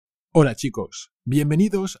Hola chicos,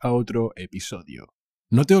 bienvenidos a otro episodio.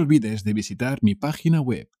 No te olvides de visitar mi página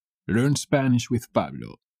web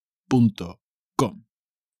learnspanishwithpablo.com.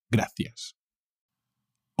 Gracias.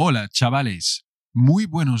 Hola chavales, muy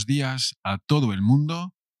buenos días a todo el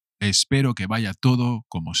mundo. Espero que vaya todo,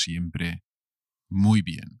 como siempre, muy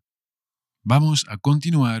bien. Vamos a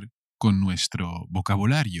continuar con nuestro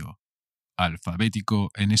vocabulario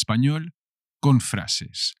alfabético en español con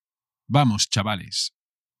frases. Vamos chavales.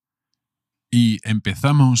 Y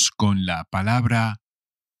empezamos con la palabra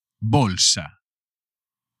bolsa.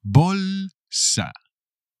 Bolsa.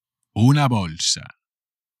 Una bolsa,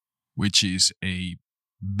 which is a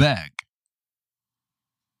bag.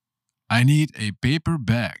 I need a paper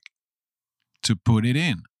bag to put it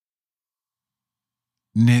in.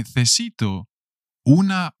 Necesito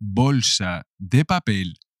una bolsa de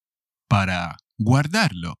papel para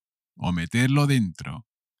guardarlo o meterlo dentro.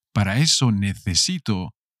 Para eso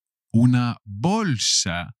necesito una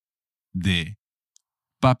bolsa de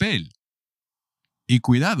papel. Y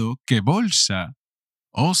cuidado que bolsa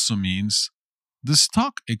also means the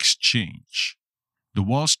stock exchange, the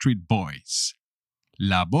Wall Street boys.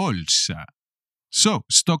 La bolsa. So,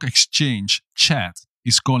 stock exchange Chad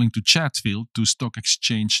is calling to Chatfield to stock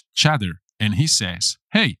exchange Chatter, and he says,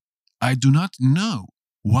 "Hey, I do not know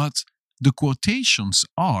what the quotations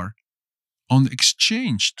are on the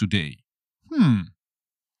exchange today.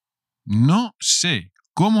 No sé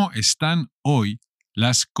cómo están hoy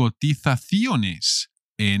las cotizaciones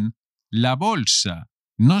en la bolsa.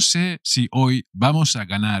 No sé si hoy vamos a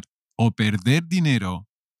ganar o perder dinero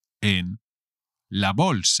en la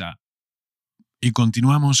bolsa." Y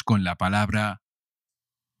continuamos con la palabra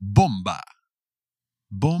bomba.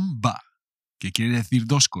 Bomba, que quiere decir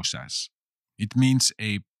dos cosas. It means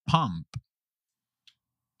a pump,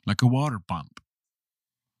 like a water pump.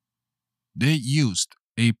 They used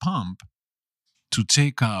a pump to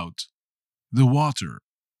take out the water.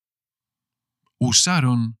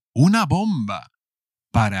 Usaron una bomba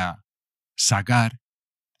para sacar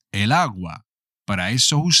el agua. Para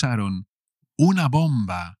eso usaron una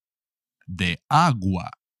bomba de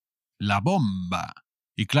agua. La bomba.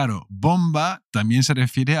 Y claro, bomba también se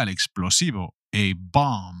refiere al explosivo, a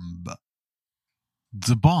bomb.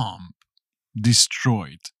 The bomb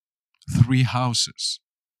destroyed 3 houses.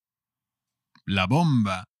 La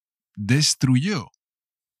bomba destruyó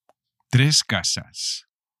 3 casas.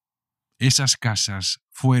 Esas casas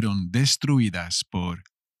fueron destruidas por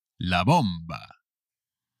la bomba.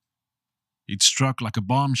 It struck like a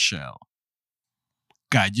bombshell.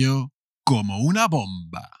 Cayó como una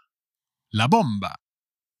bomba. La bomba.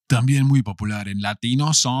 También muy popular en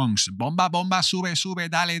Latino songs. Bomba, bomba, sube, sube,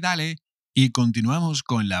 dale, dale. Y continuamos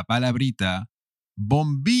con la palabrita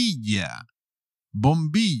bombilla.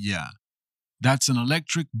 Bombilla. That's an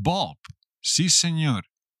electric bulb. Sí, señor.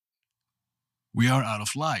 We are out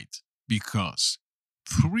of light because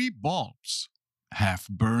 3 bulbs have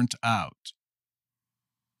burnt out.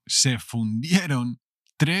 Se fundieron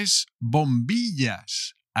 3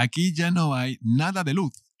 bombillas. Aquí ya no hay nada de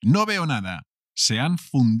luz. No veo nada. Se han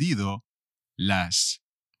fundido las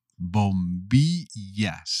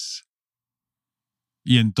bombillas.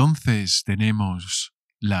 Y entonces tenemos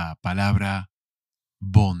la palabra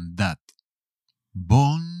bondad.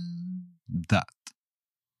 Bondad.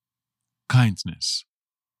 Kindness.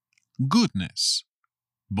 Goodness.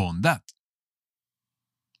 Bondad.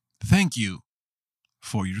 Thank you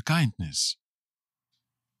for your kindness.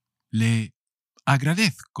 Le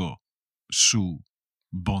agradezco su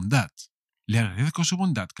bondad. Le agradezco su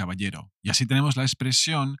bondad, caballero. Y así tenemos la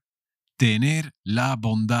expresión tener la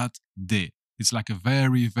bondad de. It's like a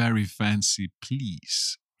very, very fancy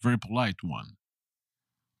please. Very polite one.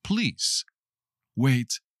 Please,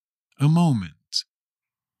 wait a moment.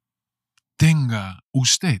 Tenga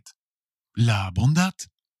usted la bondad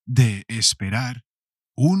de esperar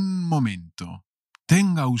un momento.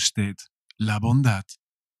 Tenga usted la bondad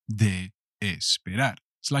de esperar.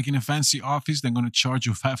 It's like in a fancy office, they're going to charge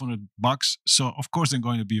you $500. So, of course, they're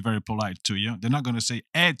going to be very polite to you. They're not going to say,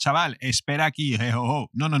 chaval, espera aquí, hey, ho,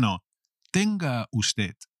 ho. No, no, no. Tenga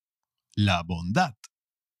usted la bondad.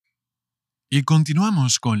 Y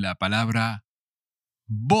continuamos con la palabra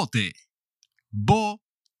bote.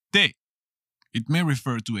 Bote. It may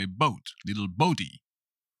refer to a boat, little boaty.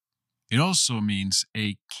 It also means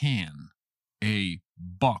a can, a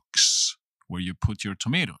box where you put your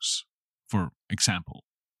tomatoes, for example.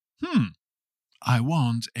 I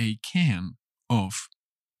want a can of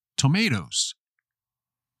tomatoes.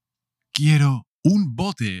 Quiero un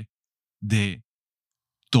bote de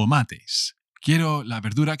tomates. Quiero la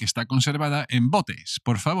verdura que está conservada en botes.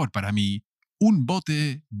 Por favor, para mí, un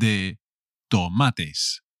bote de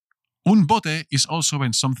tomates. Un bote is also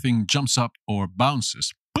when something jumps up or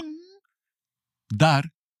bounces. ¡Pum!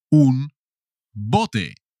 Dar un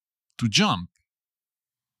bote. To jump.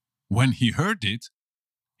 When he heard it,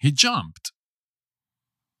 he jumped.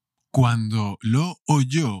 Cuando lo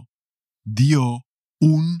oyó, dio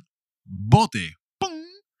un bote. ¡Pum!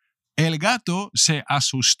 El gato se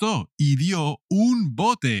asustó y dio un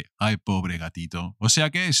bote. Ay, pobre gatito. O sea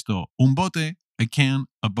que esto, un bote, a can,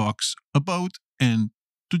 a box, a boat, and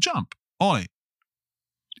to jump. Hoy.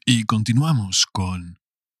 Y continuamos con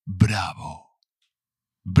bravo.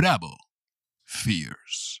 Bravo.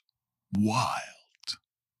 Fierce. Wild.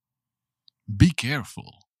 Be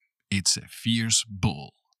careful. It's a fierce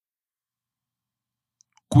bull.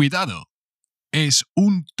 Cuidado. Es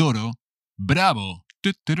un toro bravo.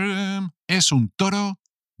 Es un toro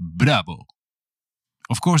bravo.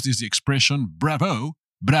 Of course, this is the expression bravo.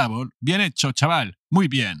 Bravo. Bien hecho, chaval. Muy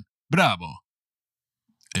bien. Bravo.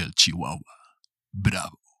 El chihuahua.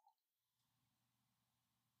 Bravo.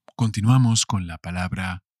 Continuamos con la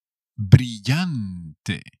palabra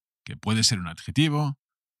brillante, que puede ser un adjetivo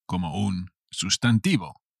como un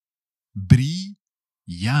sustantivo. Brillante.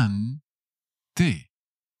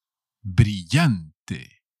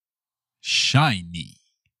 Brillante. Shiny.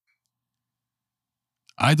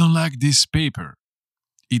 I don't like this paper.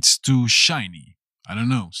 It's too shiny. I don't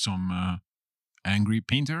know, some angry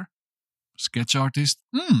painter, sketch artist.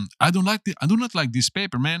 I do not like this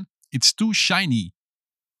paper, man. It's too shiny.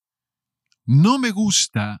 No me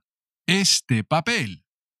gusta este papel.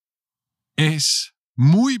 Es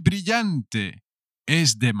muy brillante.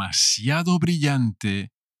 Es demasiado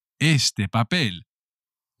brillante este papel.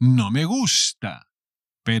 No me gusta.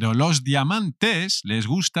 Pero los diamantes les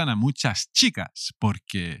gustan a muchas chicas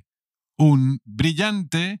porque un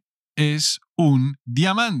brillante es un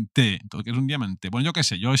diamante. Entonces, ¿qué es un diamante? Bueno, yo qué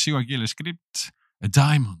sé, yo sigo aquí el script. A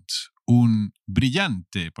diamond, un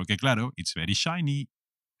brillante, porque claro, it's very shiny.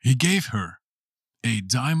 He gave her a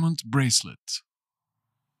diamond bracelet.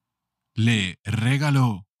 Le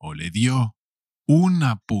regaló o le dio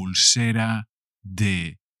una pulsera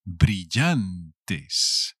de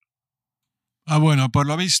brillantes. Bueno, por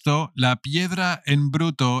lo visto, la piedra en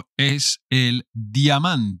bruto es el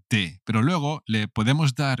diamante, pero luego le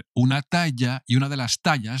podemos dar una talla y una de las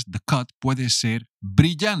tallas, the cut, puede ser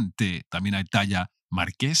brillante. También hay talla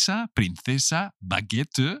marquesa, princesa,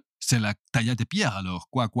 baguette, c'est la talla de pierre, alors,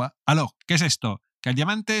 quoi. Alors, ¿qué es esto? Que hay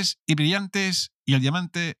diamantes y brillantes y el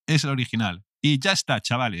diamante es el original. Y ya está,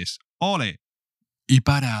 chavales. ¡Ole! Y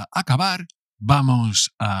para acabar,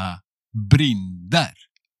 vamos a brindar.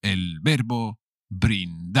 El verbo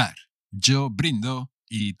brindar. Yo brindo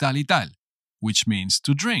y tal, which means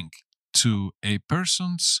to drink to a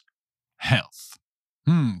person's health.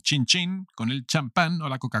 Chin chin con el champán o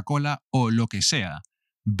la Coca-Cola o lo que sea.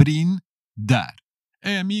 Brindar.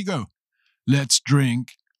 Hey amigo, let's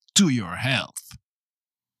drink to your health.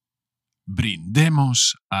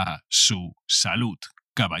 Brindemos a su salud,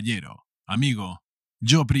 caballero. Amigo,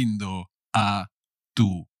 yo brindo a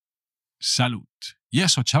tu salud. Y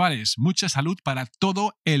eso, chavales, mucha salud para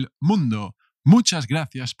todo el mundo. Muchas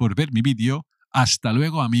gracias por ver mi vídeo. Hasta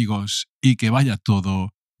luego, amigos, y que vaya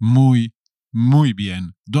todo muy, muy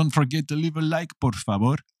bien. Don't forget to leave a like, por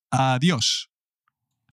favor. Adiós.